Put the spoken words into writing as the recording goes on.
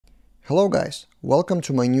Hello guys, welcome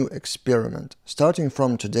to my new experiment. Starting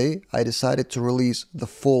from today, I decided to release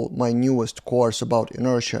my newest course about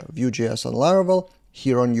Inertia, Vue.js and Laravel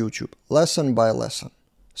here on YouTube, lesson by lesson.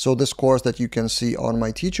 So this course that you can see on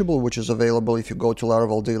my Teachable, which is available if you go to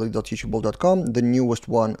laraveldaily.teachable.com, the newest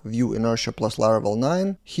one, Vue Inertia plus Laravel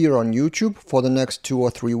 9, here on YouTube. For the next 2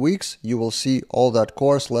 or 3 weeks, you will see all that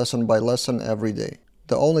course lesson by lesson every day.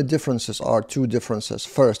 The only differences are two differences.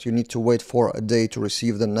 First, you need to wait for a day to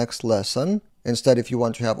receive the next lesson. Instead, if you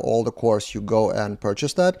want to have all the course, you go and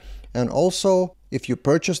purchase that. And also, if you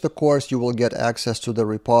purchase the course, you will get access to the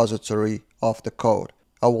repository of the code.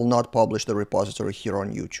 I will not publish the repository here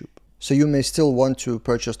on YouTube. So you may still want to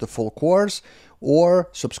purchase the full course or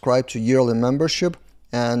subscribe to yearly membership.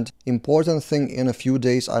 And important thing, in a few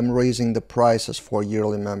days, I'm raising the prices for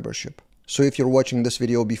yearly membership. So if you're watching this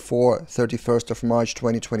video before 31st of March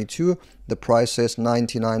 2022, the price is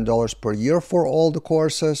 $99 per year for all the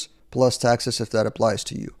courses, plus taxes if that applies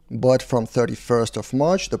to you. But from 31st of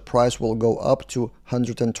March, the price will go up to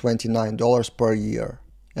 $129 per year.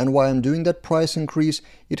 And why I'm doing that price increase,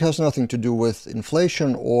 it has nothing to do with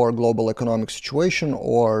inflation or global economic situation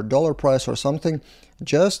or dollar price or something.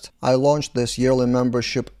 Just I launched this yearly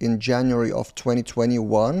membership in January of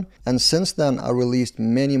 2021, and since then I released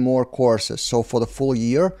many more courses. So for the full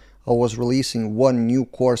year, I was releasing one new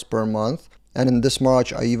course per month, and in this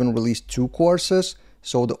March I even released 2 courses.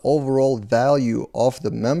 So the overall value of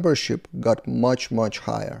the membership got much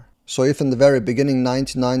higher. So if in the very beginning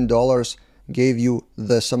 $99 gave you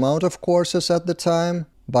this amount of courses at the time,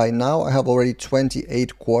 by now I have already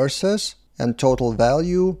 28 courses, and total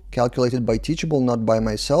value calculated by Teachable, not by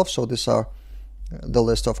myself. So these are the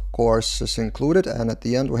list of courses included, and at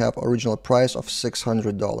the end we have original price of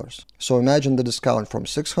 $600. So imagine the discount from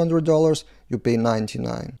 $600, you pay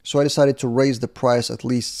 $99. So I decided to raise the price at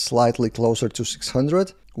least slightly closer to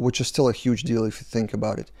 $600, which is still a huge deal if you think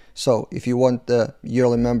about it. So if you want the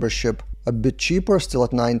yearly membership a bit cheaper, still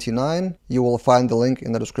at $99, you will find the link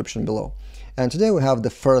in the description below. And today we have the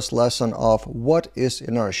first lesson of what is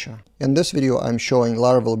inertia. In this video I'm showing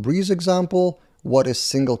Laravel Breeze example, what is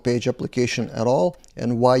single page application at all,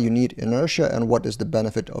 and why you need inertia and what is the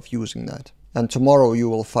benefit of using that. And tomorrow you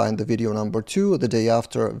will find the video number 2, the day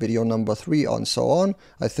after video number 3, and so on.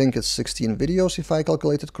 I think it's 16 videos if I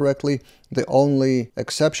calculated correctly. The only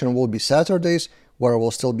exception will be Saturdays, where I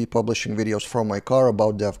will still be publishing videos from my car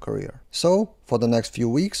about dev career. So, for the next few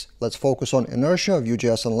weeks, let's focus on Inertia,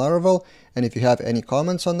 Vue.js and Laravel, and if you have any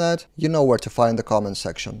comments on that, you know where to find the comment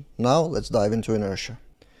section. Now, let's dive into Inertia.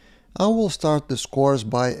 I will start this course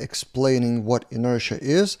by explaining what Inertia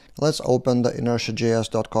is. Let's open the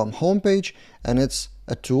inertiajs.com homepage, and it's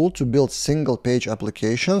a tool to build single-page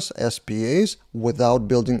applications, SPAs, without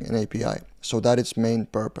building an API. So that's its main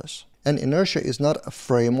purpose. And Inertia is not a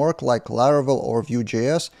framework like Laravel or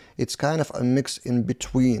Vue.js, it's kind of a mix in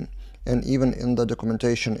between. And even in the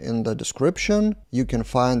documentation in the description, you can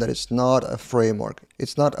find that it's not a framework.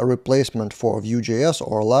 It's not a replacement for Vue.js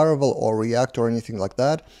or Laravel or React or anything like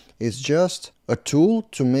that. It's just a tool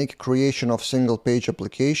to make creation of single-page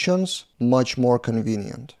applications much more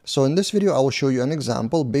convenient. So in this video, I will show you an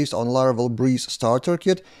example based on Laravel Breeze Starter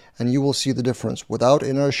Kit, and you will see the difference without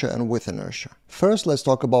inertia and with inertia. First, let's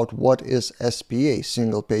talk about what is SPA,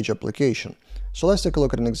 single-page application. So let's take a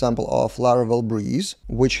look at an example of Laravel Breeze,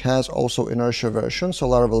 which has also inertia version. So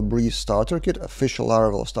Laravel Breeze Starter Kit, official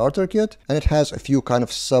Laravel Starter Kit, and it has a few kind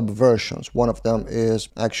of sub-versions. One of them is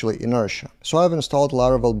actually inertia. So I've installed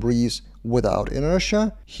Laravel Breeze without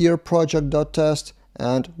inertia, here project.test,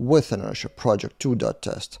 and with inertia,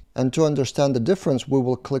 project2.test. And to understand the difference, we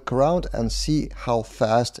will click around and see how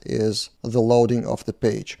fast is the loading of the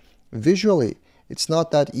page. Visually, it's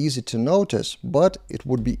not that easy to notice, but it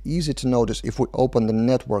would be easy to notice if we open the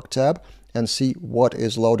network tab and see what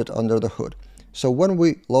is loaded under the hood. So when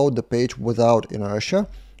we load the page without inertia,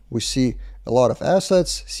 we see a lot of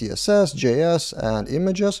assets, CSS, JS, and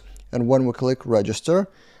images. And when we click register,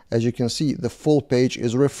 as you can see, the full page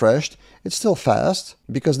is refreshed. It's still fast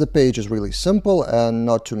because the page is really simple and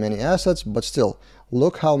not too many assets, but still,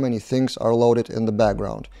 look how many things are loaded in the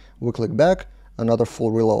background. We click back, another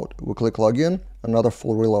full reload. We click login, another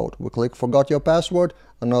full reload. We click forgot your password,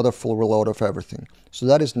 another full reload of everything. So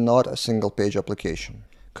that is not a single page application.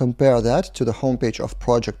 Compare that to the homepage of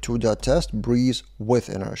project2.test Breeze with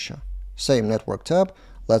inertia. Same network tab,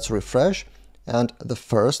 let's refresh, and the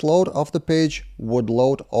first load of the page would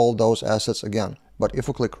load all those assets again. But if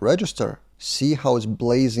we click register, see how it's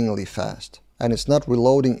blazingly fast. And it's not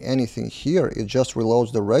reloading anything here, it just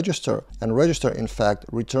reloads the register, and register in fact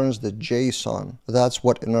returns the JSON. That's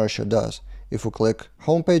what inertia does. If we click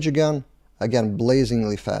homepage again, again,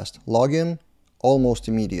 blazingly fast. Login, almost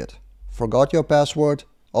immediate. Forgot your password,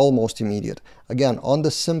 almost immediate. Again, on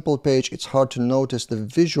the simple page, it's hard to notice the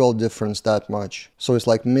visual difference that much. So it's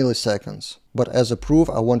like milliseconds. But as a proof,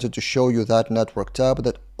 I wanted to show you that network tab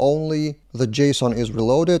that only the JSON is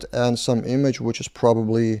reloaded and some image, which is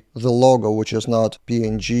probably the logo, which is not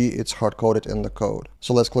PNG, it's hard-coded in the code.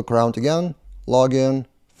 So let's click around again, login,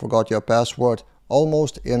 forgot your password,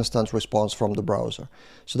 almost instant response from the browser.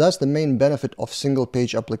 So that's the main benefit of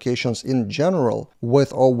single-page applications in general,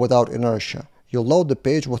 with or without Inertia. You load the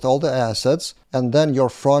page with all the assets, and then your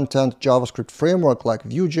front-end JavaScript framework like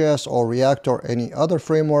Vue.js or React or any other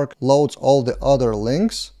framework loads all the other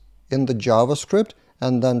links in the JavaScript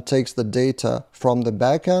and then takes the data from the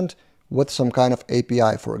backend with some kind of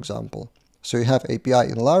API, for example. So you have API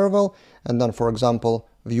in Laravel, and then, for example,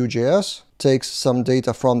 Vue.js takes some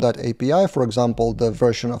data from that API, for example, the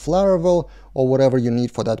version of Laravel or whatever you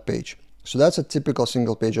need for that page. So that's a typical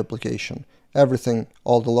single-page application. Everything,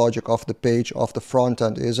 all the logic of the page, of the front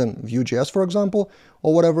end is in Vue.js, for example,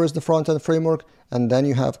 or whatever is the front-end framework, and then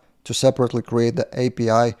you have to separately create the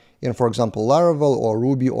API in, for example, Laravel or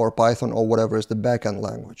Ruby or Python or whatever is the backend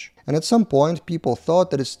language. And at some point, people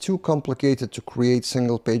thought that it's too complicated to create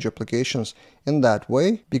single-page applications in that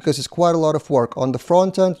way because it's quite a lot of work. On the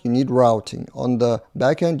front end, you need routing. On the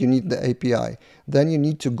backend, you need the API. Then you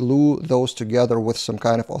need to glue those together with some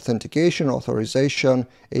kind of authentication, authorization,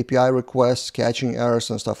 API requests, catching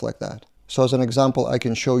errors, and stuff like that. So as an example, I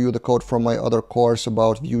can show you the code from my other course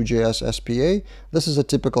about Vue.js SPA. This is a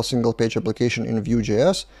typical single-page application in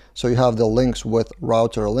Vue.js. So you have the links with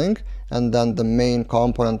router link, and then the main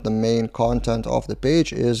component, the main content of the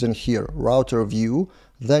page is in here, router view.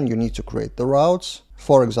 Then you need to create the routes.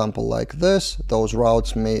 For example, like this, those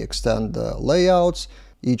routes may extend the layouts.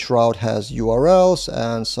 Each route has URLs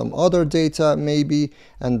and some other data maybe,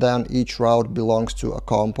 and then each route belongs to a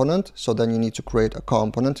component. So then you need to create a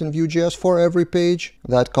component in Vue.js for every page.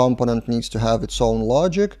 That component needs to have its own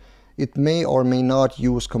logic. It may or may not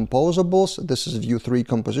use composables. This is Vue 3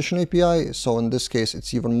 composition API, so in this case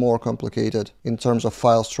it's even more complicated in terms of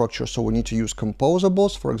file structure. So we need to use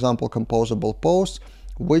composables, for example, composable posts,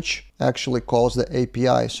 which actually calls the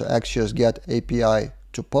API. So Axios get API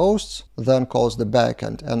to posts, then calls the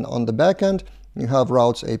backend. And on the backend, you have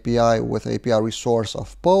routes API with API resource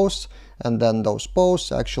of posts, and then those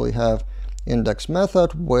posts actually have index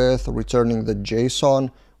method with returning the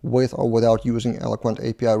JSON with or without using Eloquent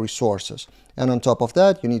API resources. And on top of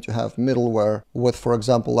that, you need to have middleware with, for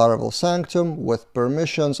example, Laravel Sanctum with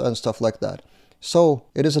permissions and stuff like that. So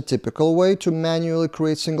it is a typical way to manually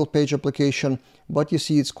create single-page application, but you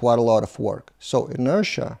see it's quite a lot of work. So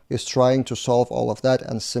Inertia is trying to solve all of that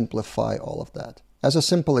and simplify all of that. As a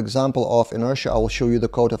simple example of Inertia, I will show you the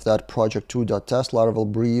code of that project 2.test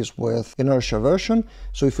Laravel Breeze with Inertia version.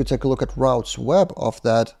 So if you take a look at routes web of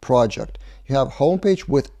that project, you have homepage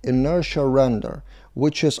with Inertia render,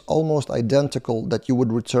 which is almost identical that you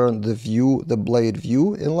would return the view, the blade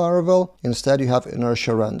view in Laravel. Instead, you have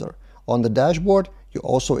Inertia render. On the dashboard, you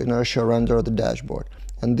also Inertia render the dashboard.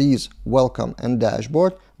 And these welcome and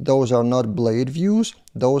dashboard, those are not blade views,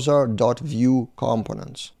 those are .view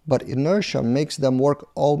components. But Inertia makes them work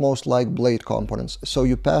almost like blade components. So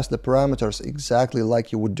you pass the parameters exactly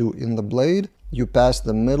like you would do in the blade, you pass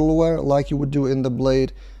the middleware like you would do in the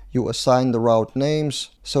blade, you assign the route names,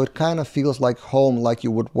 so it kind of feels like home, like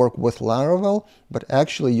you would work with Laravel, but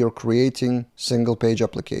actually you're creating single-page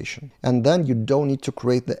application. And then you don't need to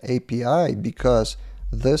create the API because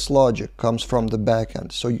this logic comes from the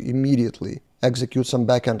backend. So you immediately execute some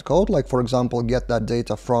backend code, like for example, get that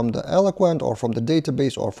data from the Eloquent or from the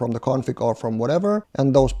database or from the config or from whatever.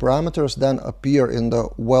 And those parameters then appear in the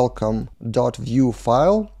welcome.view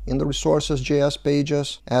file in the resources.js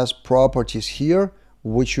pages as properties here,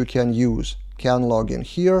 which you can use. Can log in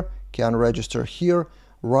here, can register here,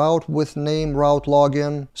 route with name, route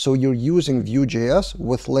login. So you're using Vue.js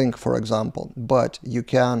with link, for example, but you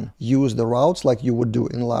can use the routes like you would do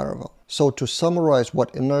in Laravel. So to summarize,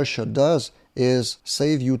 what Inertia does is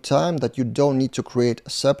save you time that you don't need to create a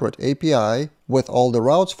separate API with all the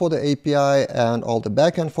routes for the API and all the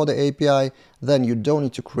backend for the API. Then you don't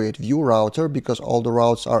need to create Vue router because all the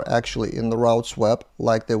routes are actually in the routes web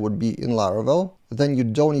like they would be in Laravel. Then you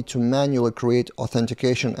don't need to manually create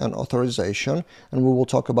authentication and authorization, and we will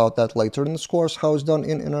talk about that later in this course, how it's done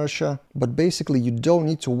in Inertia. But basically you don't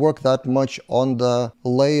need to work that much on the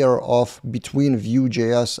layer of between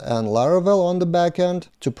Vue.js and Laravel on the backend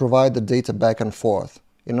to provide the data back and forth.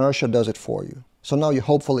 Inertia does it for you. So now you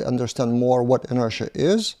hopefully understand more what Inertia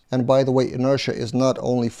is. And by the way, Inertia is not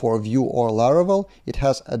only for Vue or Laravel, it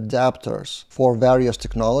has adapters for various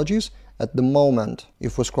technologies. At the moment,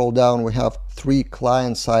 if we scroll down, we have 3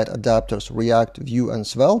 client-side adapters, React, Vue, and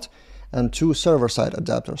Svelte, and 2 server-side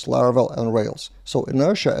adapters, Laravel and Rails. So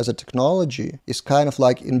Inertia as a technology is kind of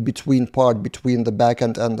like in between part between the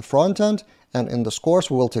backend and the frontend, and in this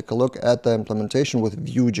course we will take a look at the implementation with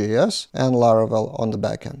Vue.js and Laravel on the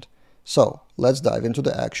backend. So let's dive into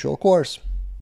the actual course.